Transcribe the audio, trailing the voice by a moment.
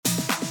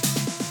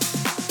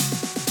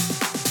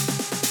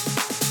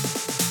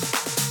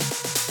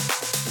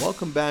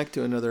Welcome back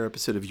to another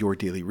episode of Your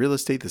Daily Real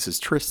Estate. This is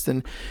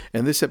Tristan,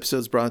 and this episode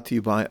is brought to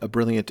you by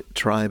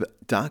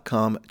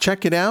abrillianttribe.com.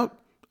 Check it out.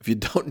 If you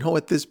don't know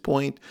at this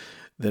point,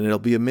 then it'll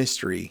be a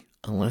mystery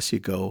unless you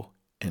go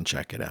and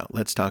check it out.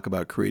 Let's talk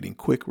about creating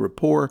quick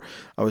rapport.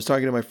 I was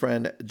talking to my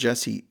friend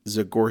Jesse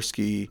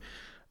Zagorski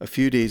a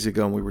few days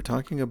ago, and we were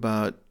talking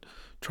about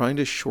trying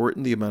to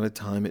shorten the amount of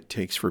time it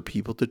takes for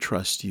people to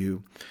trust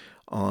you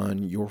on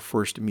your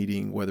first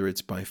meeting, whether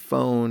it's by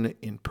phone,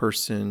 in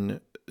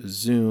person,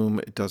 Zoom,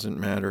 it doesn't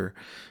matter.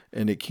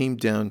 And it came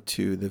down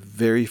to the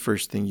very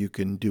first thing you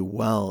can do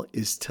well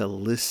is to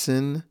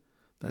listen.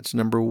 That's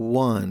number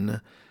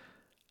one.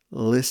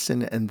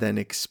 Listen and then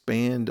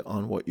expand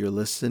on what you're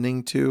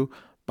listening to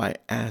by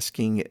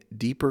asking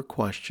deeper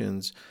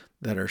questions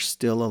that are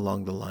still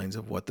along the lines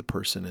of what the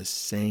person is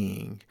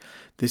saying.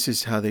 This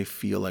is how they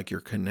feel like you're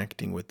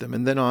connecting with them.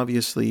 And then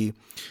obviously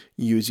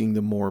using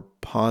the more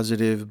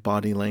positive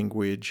body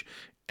language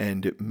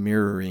and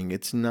mirroring.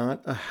 It's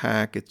not a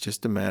hack. It's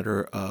just a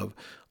matter of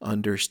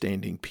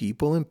understanding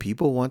people, and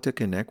people want to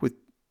connect with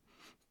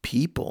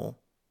people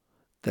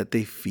that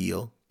they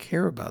feel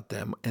care about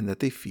them and that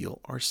they feel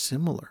are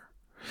similar.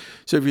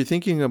 So if you're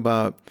thinking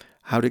about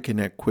how to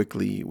connect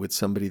quickly with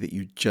somebody that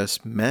you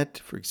just met,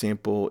 for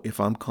example,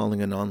 if I'm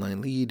calling an online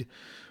lead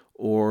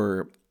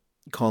or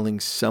calling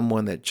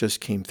someone that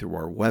just came through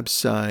our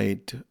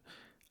website,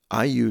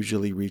 I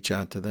usually reach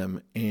out to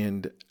them,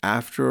 and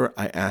after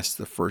I ask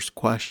the first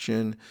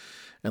question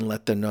and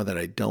let them know that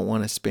I don't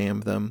want to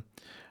spam them,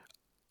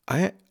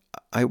 I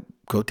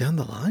go down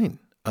the line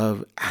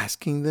of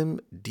asking them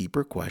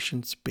deeper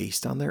questions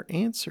based on their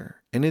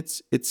answer. And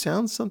it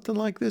sounds something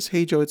like this.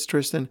 Hey, Joe, it's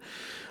Tristan.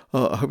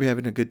 I hope you're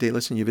having a good day.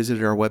 Listen, you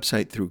visited our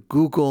website through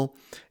Google,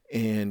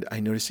 and I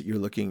noticed that you're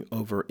looking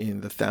over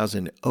in the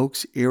Thousand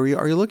Oaks area.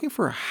 Are you looking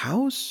for a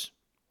house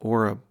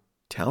or a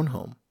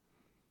townhome?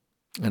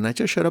 And I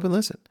just shut up and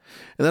listen.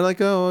 And they're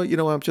like, oh,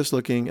 I'm just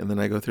looking. And then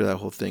I go through that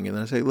whole thing. And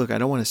then I say, look, I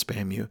don't want to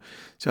spam you.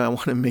 So I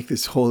want to make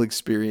this whole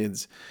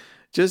experience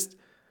just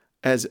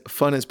as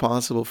fun as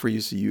possible for you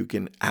so you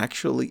can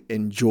actually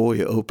enjoy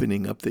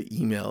opening up the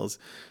emails.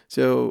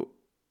 So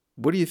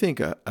what do you think?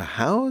 A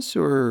house,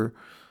 or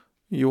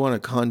you want a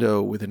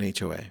condo with an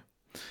HOA?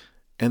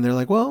 And they're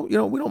like, well,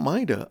 we don't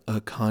mind a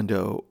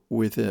condo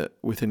with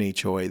an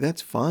HOA.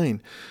 That's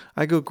fine.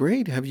 I go,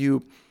 great. Have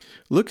you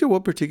looked at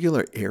what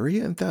particular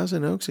area in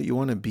Thousand Oaks that you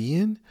want to be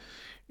in?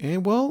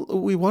 And well,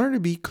 we wanted to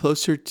be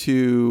closer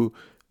to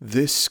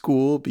this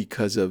school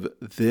because of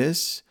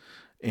this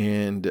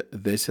and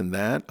this and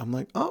that. I'm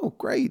like, oh,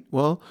 great.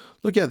 Well,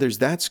 look, yeah, there's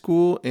that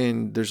school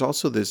and there's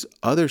also this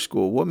other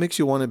school. What makes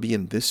you want to be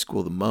in this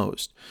school the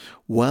most?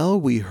 Well,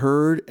 we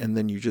heard, and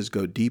then you just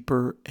go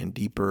deeper and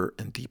deeper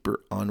and deeper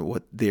on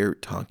what they're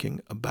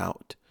talking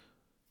about.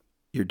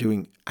 You're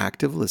doing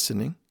active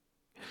listening,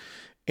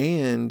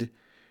 and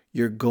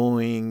you're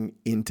going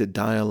into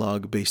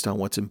dialogue based on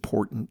what's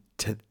important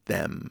to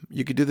them.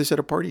 You could do this at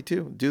a party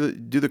too. Do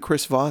the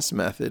Chris Voss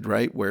method,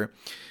 right? Where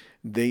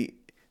they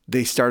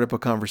start up a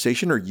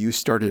conversation, or you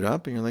start it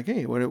up, and you're like,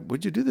 hey,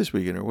 what'd you do this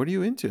weekend? Or what are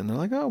you into? And they're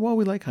like, oh, well,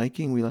 we like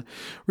hiking.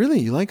 Really?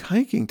 You like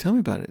hiking? Tell me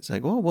about it. It's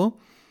like, well,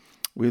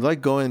 we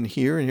like going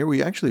here and here.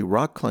 We actually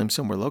rock climb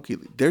somewhere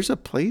locally. There's a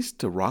place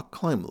to rock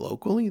climb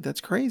locally? That's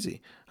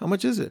crazy. How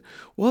much is it?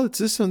 Well, it's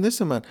this and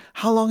this amount.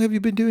 How long have you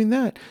been doing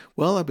that?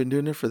 Well, I've been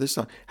doing it for this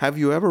long. Have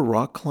you ever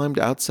rock climbed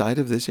outside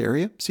of this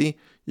area? See,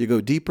 you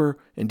go deeper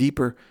and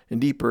deeper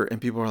and deeper,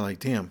 and people are like,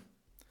 damn,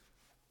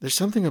 there's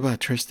something about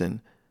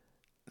Tristan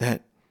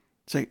that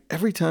it's like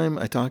every time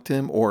I talk to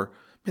him, or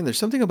man, there's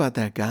something about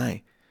that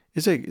guy.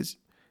 It's like, it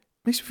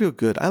makes me feel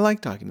good. I like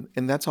talking to him.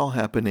 And that's all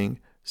happening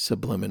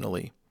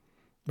subliminally.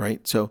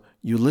 Right? So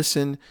you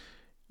listen,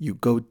 you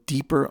go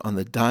deeper on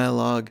the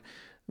dialogue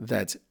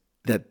that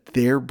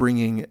they're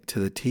bringing to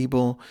the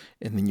table,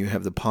 and then you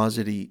have the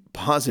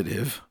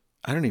positive,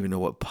 I don't even know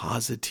what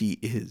positive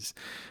is,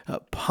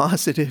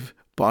 positive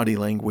body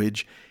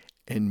language,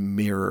 and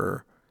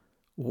mirror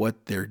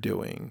what they're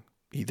doing.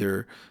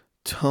 Either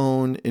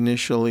tone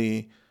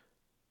initially,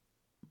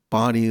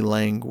 body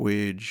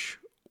language,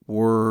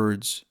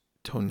 words,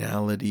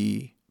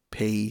 tonality,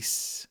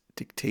 pace,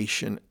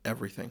 dictation,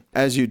 everything.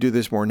 As you do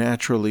this more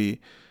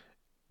naturally,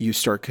 you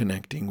start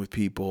connecting with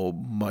people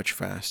much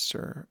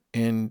faster.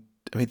 And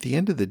at the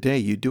end of the day,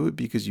 you do it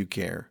because you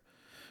care.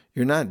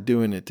 You're not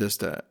doing it just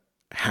to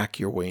hack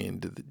your way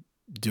into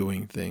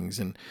doing things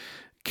and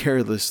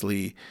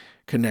carelessly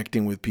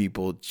connecting with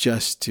people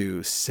just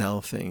to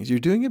sell things. You're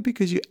doing it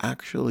because you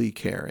actually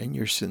care and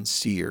you're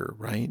sincere,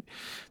 right?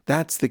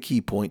 That's the key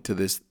point to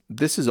this.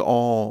 This is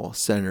all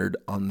centered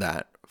on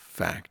that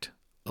fact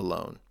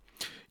alone.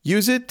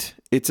 Use it.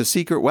 It's a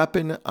secret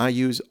weapon I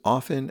use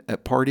often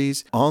at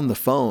parties, on the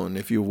phone.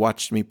 If you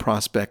watched me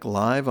prospect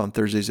live on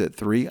Thursdays at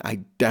 3,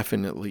 I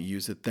definitely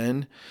use it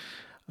then.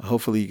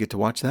 Hopefully you get to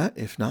watch that.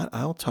 If not,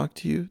 I'll talk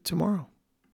to you tomorrow.